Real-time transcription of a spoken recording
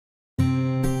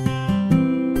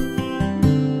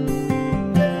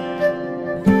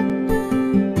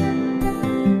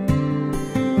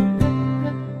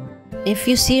If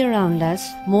you see around us,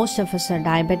 most of us are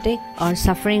diabetic or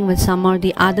suffering with some or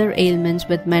the other ailments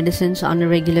with medicines on a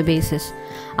regular basis.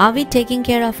 Are we taking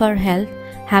care of our health?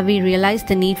 Have we realized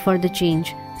the need for the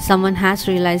change? Someone has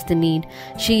realized the need.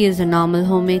 She is a normal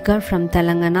homemaker from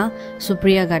Telangana,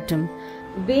 Supriya Gattam.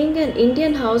 Being an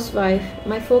Indian housewife,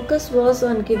 my focus was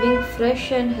on giving fresh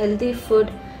and healthy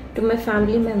food to my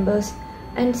family members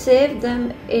and save them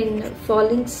in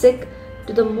falling sick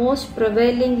to the most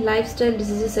prevailing lifestyle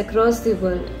diseases across the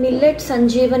world. Millet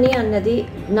Sanjeevani అన్నది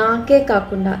నాకే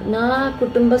కాకుండా నా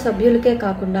కుటుంబ సభ్యులకే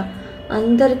కాకుండా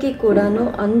అందరికీ కూడాను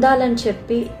అందాలని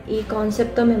చెప్పి ఈ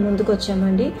కాన్సెప్ట్తో మేము ముందుకు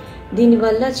వచ్చామండి.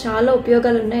 దీనివల్ల చాలా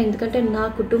ఉపయోగాలు ఉన్నాయి. ఎందుకంటే నా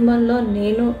కుటుంబంలో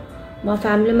నేను మా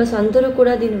ఫ్యామిలీ మెంబర్స్ అందరూ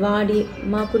కూడా దీన్ని వాడి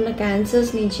మాకున్న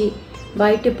క్యాన్సర్స్ నుంచి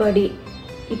బయటపడి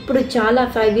ఇప్పుడు చాలా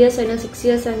 5 years అయినా 6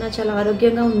 years అయినా చాలా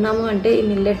ఆరోగ్యంగా ఉన్నాము అంటే ఈ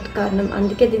మిల్లెట్ కారణం.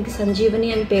 అందుకే దీనికి సంజీవని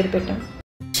అని పేరు పెట్టాం.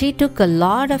 She took a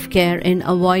lot of care in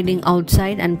avoiding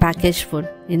outside and packaged food,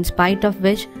 in spite of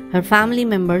which her family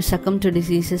members succumbed to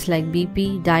diseases like BP,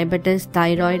 diabetes,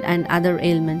 thyroid and other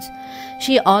ailments.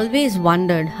 She always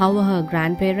wondered how her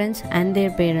grandparents and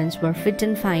their parents were fit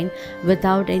and fine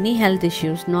without any health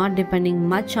issues, not depending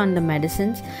much on the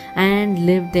medicines, and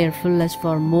lived their fullest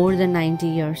for more than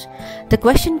 90 years. The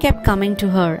question kept coming to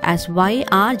her as why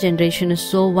our generation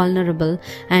is so vulnerable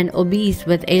and obese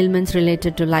with ailments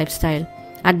related to lifestyle.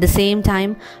 At the same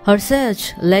time, her search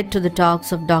led to the talks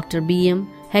of Dr. B.M.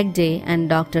 Hegde and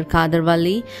Dr.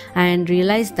 Kadarwalli and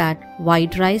realized that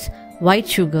white rice, white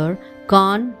sugar,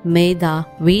 corn, maida,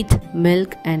 wheat,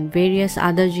 milk and various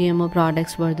other GMO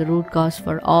products were the root cause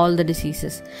for all the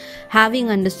diseases. Having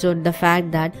understood the fact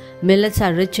that millets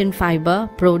are rich in fiber,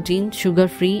 protein,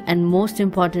 sugar-free and most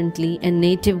importantly a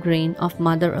native grain of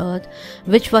Mother Earth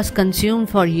which was consumed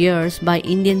for years by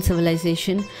Indian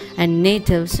civilization and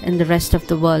natives in the rest of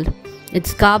the world.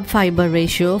 Its carb-fiber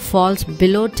ratio falls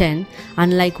below 10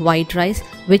 unlike white rice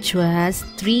which has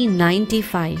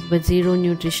 395 with zero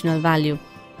nutritional value.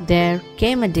 There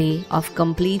came a day of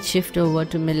complete shift over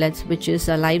to millets, which is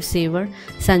a lifesaver,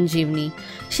 Sanjeevani.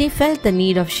 She felt the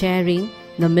need of sharing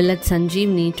the millet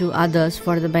Sanjeevani to others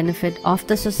for the benefit of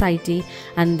the society,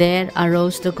 and there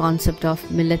arose the concept of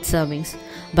millet servings.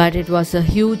 But it was a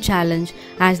huge challenge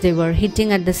as they were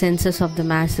hitting at the senses of the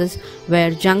masses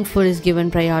where junk food is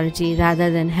given priority rather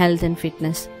than health and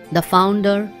fitness. The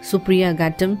founder, Supriya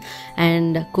Gattam,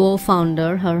 and co-founder,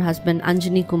 her husband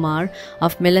Anjani Kumar,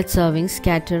 of Millet Servings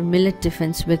cater Millet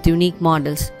Tiffins with unique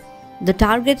models. The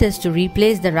target is to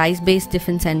replace the rice-based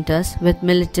tiffin centers with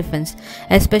Millet Tiffins,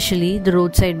 especially the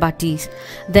roadside bhattis.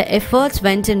 The efforts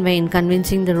went in vain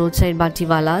convincing the roadside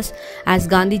bhattiwalas,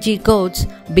 as Gandhiji quotes,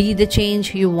 "Be the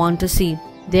change you want to see."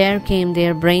 There came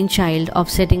their brainchild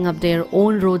of setting up their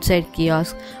own roadside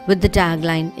kiosk with the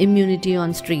tagline, "Immunity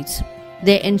on Streets."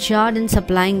 They ensured in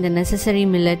supplying the necessary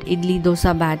millet Idly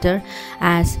Dosa batter,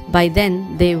 as by then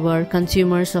they were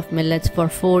consumers of millets for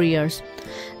 4 years.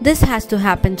 This has to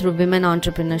happen through women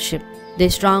entrepreneurship. They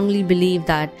strongly believe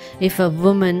that if a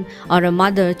woman or a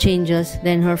mother changes,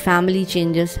 then her family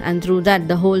changes, and through that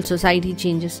the whole society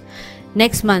changes.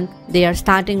 Next month, they are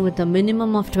starting with a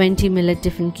minimum of 20 millet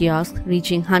tiffin kiosks,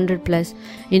 reaching 100 plus.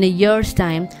 In a year's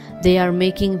time, they are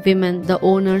making women the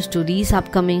owners to these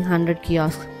upcoming 100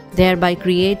 kiosks, thereby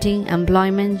creating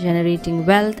employment, generating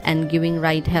wealth and giving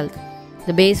right health.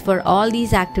 The base for all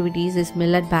these activities is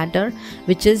millet batter,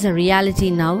 which is a reality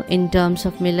now in terms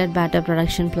of millet batter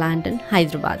production plant in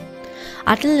Hyderabad.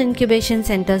 Atal Incubation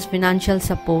Center's financial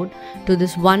support to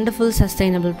this wonderful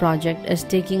sustainable project is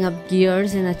taking up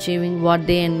gears in achieving what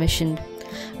they envisioned.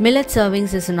 Millet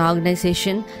Servings is an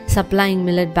organization supplying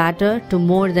millet batter to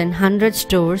more than 100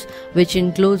 stores, which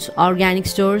includes organic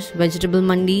stores, vegetable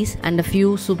mandis, and a few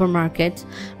supermarkets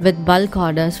with bulk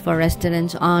orders for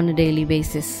restaurants on a daily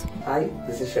basis. Hi,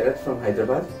 this is Sharath from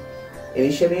Hyderabad.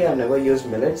 Initially, I've never used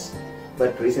millets,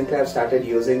 but recently I've started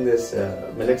using this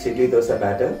millet Idly Dosa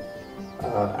batter.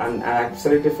 I'm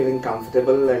absolutely feeling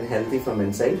comfortable and healthy from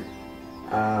inside.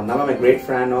 Now I'm a great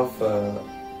fan of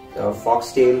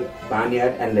Foxtail,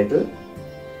 Barnyard and Little.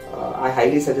 I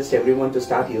highly suggest everyone to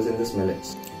start using this millets.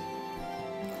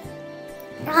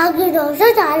 Ragi dosa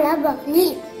chala bagli.